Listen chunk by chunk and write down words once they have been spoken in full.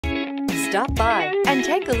Stop by and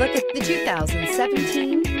take a look at the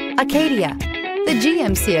 2017 Acadia. The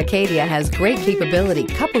GMC Acadia has great capability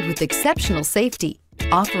coupled with exceptional safety,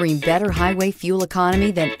 offering better highway fuel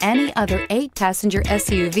economy than any other 8-passenger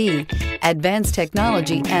SUV, advanced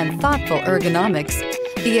technology, and thoughtful ergonomics.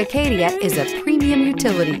 The Acadia is a premium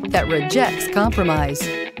utility that rejects compromise.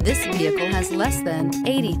 This vehicle has less than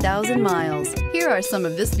 80,000 miles. Here are some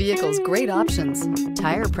of this vehicle's great options: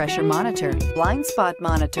 tire pressure monitor, blind spot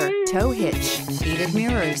monitor, tow hitch, heated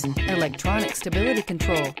mirrors, electronic stability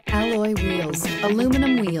control, alloy wheels,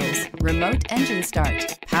 aluminum wheels, remote engine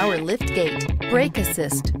start, power lift gate, brake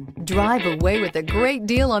assist. Drive away with a great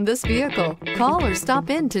deal on this vehicle. Call or stop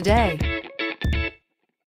in today.